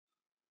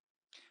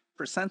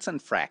Percents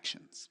and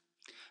fractions.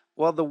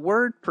 Well, the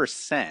word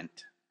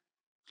percent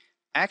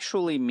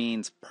actually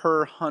means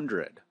per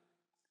hundred.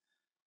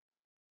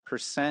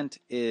 Percent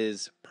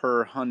is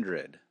per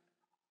hundred.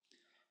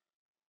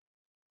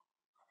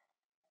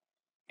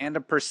 And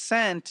a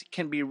percent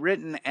can be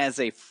written as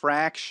a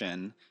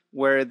fraction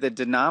where the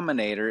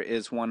denominator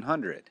is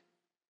 100.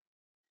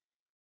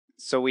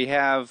 So we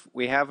have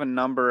a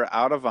number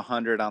out of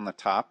 100 on the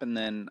top and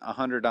then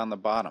 100 on the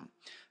bottom.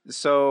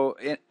 So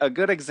a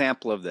good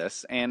example of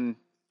this, and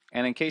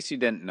in case you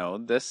didn't know,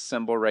 this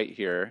symbol right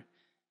here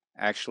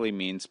actually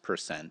means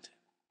percent.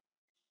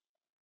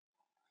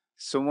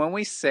 So when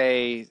we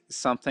say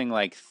something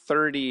like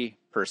 30%,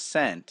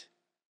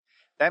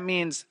 that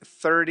means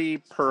 30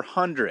 per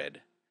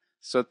 100.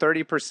 So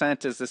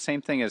 30% is the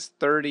same thing as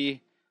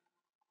 30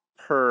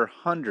 per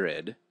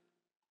 100.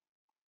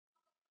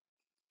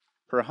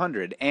 Per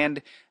 100.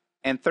 And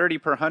 30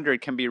 per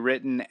 100 can be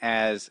written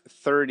as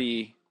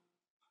 30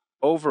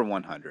 over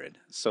 100.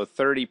 So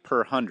 30 per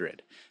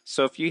 100.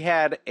 So if you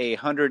had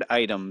 100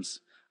 items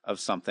of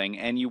something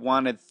and you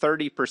wanted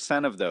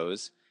 30% of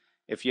those,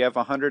 if you have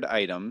 100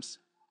 items,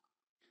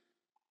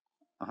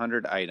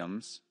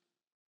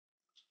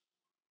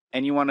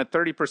 and you wanted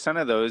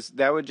 30% of those,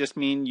 that would just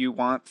mean you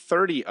want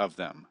 30 of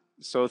them.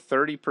 So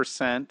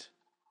 30%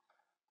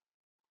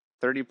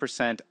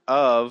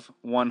 of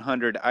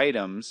 100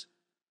 items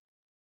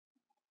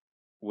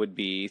would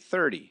be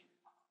 30.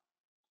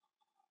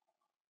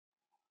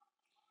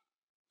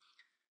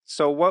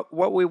 So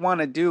what we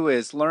want to do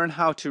is learn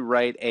how to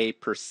write a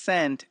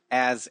percent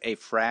as a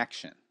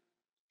fraction.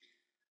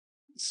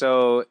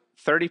 So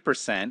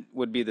 30%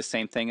 would be the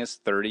same thing as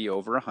 30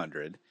 over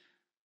 100.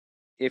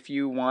 If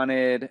you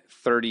wanted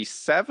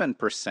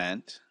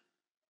 37%,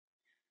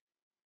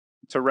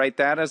 to write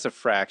that as a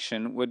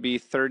fraction would be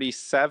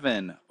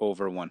 37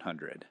 over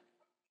 100.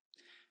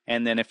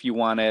 And then if you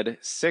wanted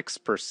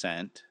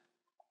 6%,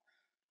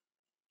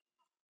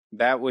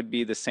 that would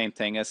be the same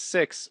thing as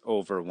 6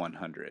 over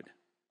 100.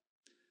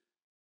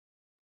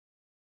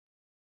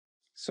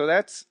 So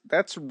that's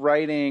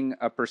writing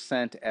a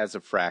percent as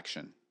a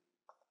fraction.